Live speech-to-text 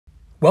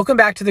Welcome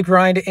back to The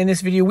Grind. In this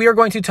video, we are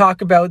going to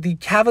talk about the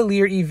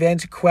Cavalier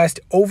event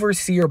quest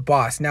Overseer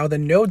boss. Now, the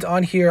nodes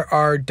on here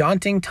are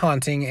Daunting,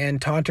 Taunting,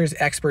 and Taunter's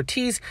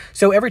Expertise.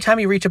 So every time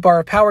you reach a bar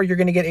of power, you're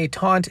going to get a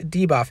taunt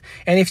debuff.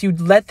 And if you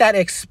let that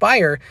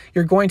expire,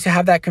 you're going to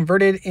have that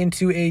converted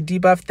into a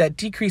debuff that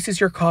decreases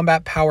your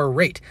combat power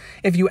rate.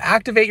 If you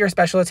activate your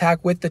special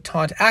attack with the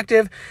taunt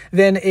active,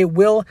 then it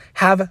will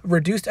have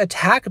reduced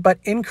attack but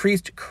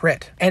increased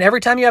crit. And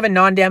every time you have a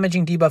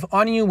non-damaging debuff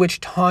on you,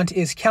 which taunt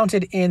is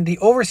counted in, the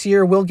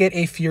Overseer will get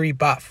a Fury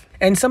buff.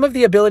 And some of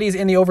the abilities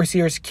in the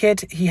Overseer's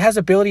kit, he has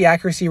ability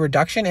accuracy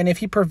reduction, and if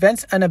he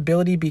prevents an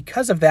ability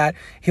because of that,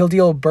 he'll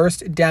deal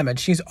burst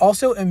damage. He's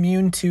also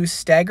immune to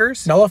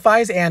staggers,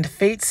 nullifies, and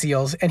fate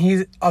seals, and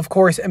he's of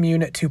course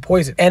immune to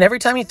poison. And every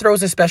time he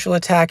throws a special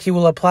attack, he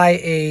will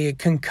apply a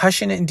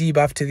concussion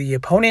debuff to the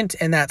opponent,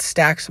 and that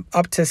stacks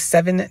up to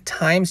 7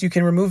 times. You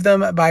can remove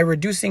them by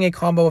reducing a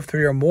combo of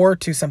 3 or more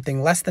to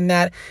something less than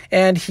that,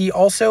 and he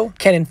also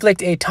can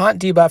inflict a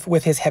taunt debuff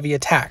with his heavy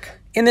attack.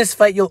 In this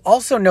fight, you'll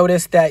also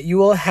notice that you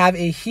will have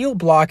a heal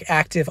block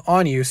active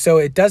on you, so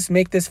it does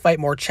make this fight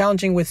more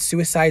challenging with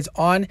suicides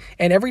on,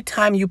 and every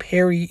time you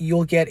parry,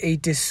 you'll get a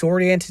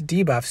disorient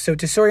debuff. So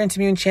disorient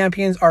immune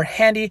champions are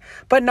handy,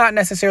 but not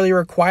necessarily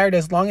required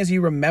as long as you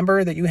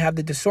remember that you have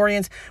the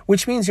disorient,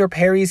 which means your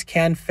parries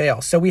can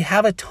fail. So we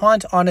have a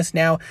taunt on us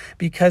now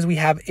because we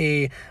have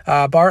a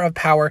bar of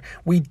power.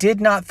 We did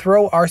not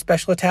throw our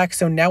special attack,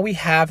 so now we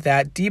have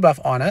that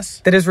debuff on us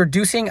that is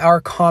reducing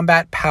our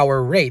combat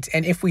power rate,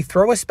 and if we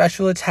throw a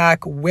special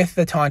attack with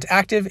the taunt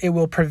active, it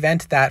will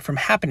prevent that from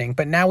happening.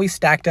 But now we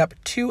stacked up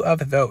 2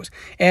 of those.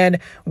 And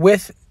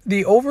with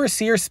the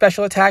Overseer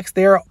special attacks,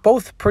 they're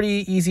both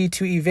pretty easy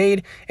to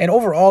evade, and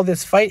overall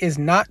this fight is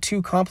not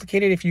too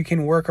complicated if you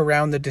can work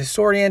around the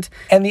disorient.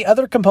 And the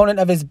other component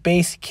of his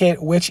base kit,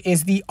 which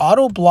is the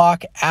auto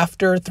block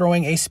after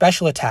throwing a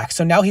special attack.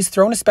 So now he's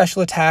thrown a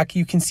special attack,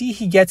 you can see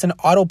he gets an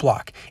auto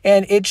block,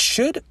 and it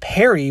should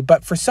parry,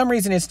 but for some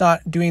reason it's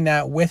not doing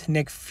that with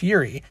Nick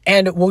Fury.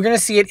 And we're going to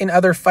see it in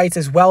other fights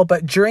as well,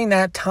 but during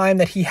that time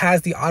that he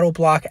has the auto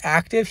block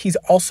active, he's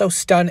also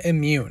stun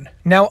immune.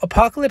 Now,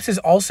 Apocalypse is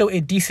also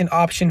a decent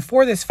option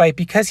for this fight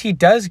because he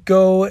does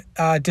go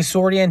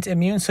disorient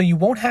immune, so you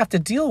won't have to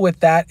deal with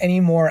that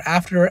anymore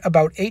after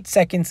about 8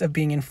 seconds of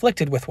being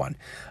inflicted with one.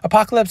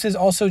 Apocalypse is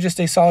also just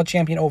a solid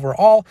champion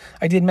overall.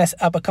 I did mess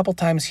up a couple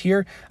times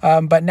here,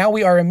 but now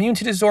we are immune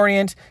to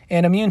disorient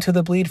and immune to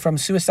the bleed from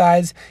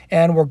suicides,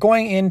 and we're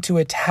going into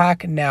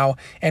attack now.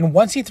 And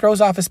once he throws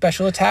off a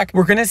special attack,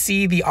 we're going to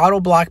see the auto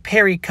block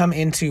parry come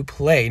into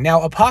play.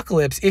 Now,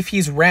 Apocalypse, if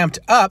he's ramped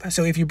up,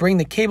 so if you bring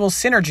the cable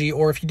synergy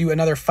or if you do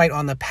another fight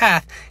on the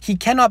path, he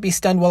cannot be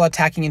stunned while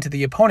attacking into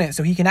the opponent,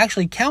 so he can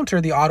actually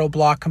counter the auto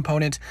block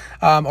component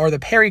or the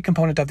parry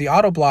component of the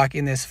auto block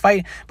in this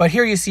fight. But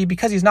here you see,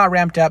 because he's not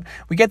ramped up,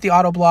 we get the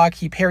auto block,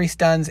 he parry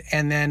stuns,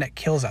 and then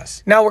kills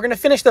us. Now we're going to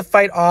finish the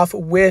fight off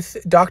with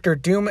Dr.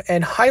 Doom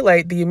and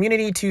highlight the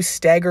immunity to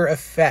stagger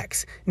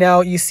effects. Now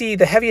you see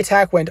the heavy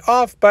attack went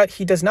off, but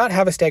he does not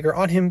have a stagger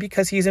on him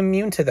because he's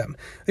immune to them.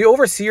 The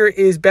Overseer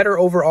is better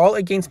overall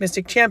against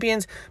Mystic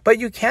champions, but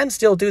you can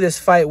still do this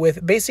fight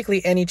with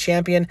basically any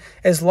champion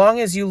as long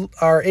as you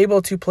are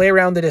able to play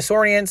around the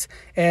disorients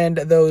and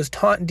those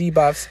taunt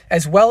debuffs,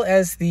 as well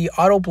as the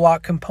auto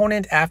block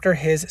component after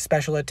his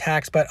special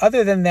attacks. But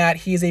other than that,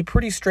 he is a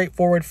pretty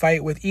straightforward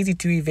fight with easy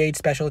to evade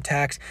special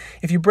attacks.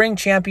 If you bring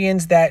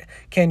champions that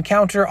can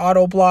counter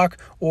auto block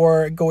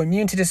or go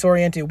immune to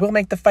disorient, it will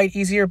make the fight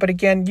easier. But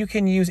again, you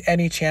can use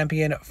any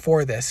champion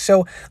for this.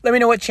 So let me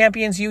know what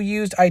champions you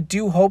used. I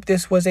do hope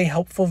this was a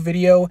helpful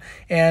video,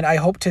 and I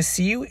hope to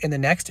see you in the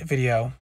next video.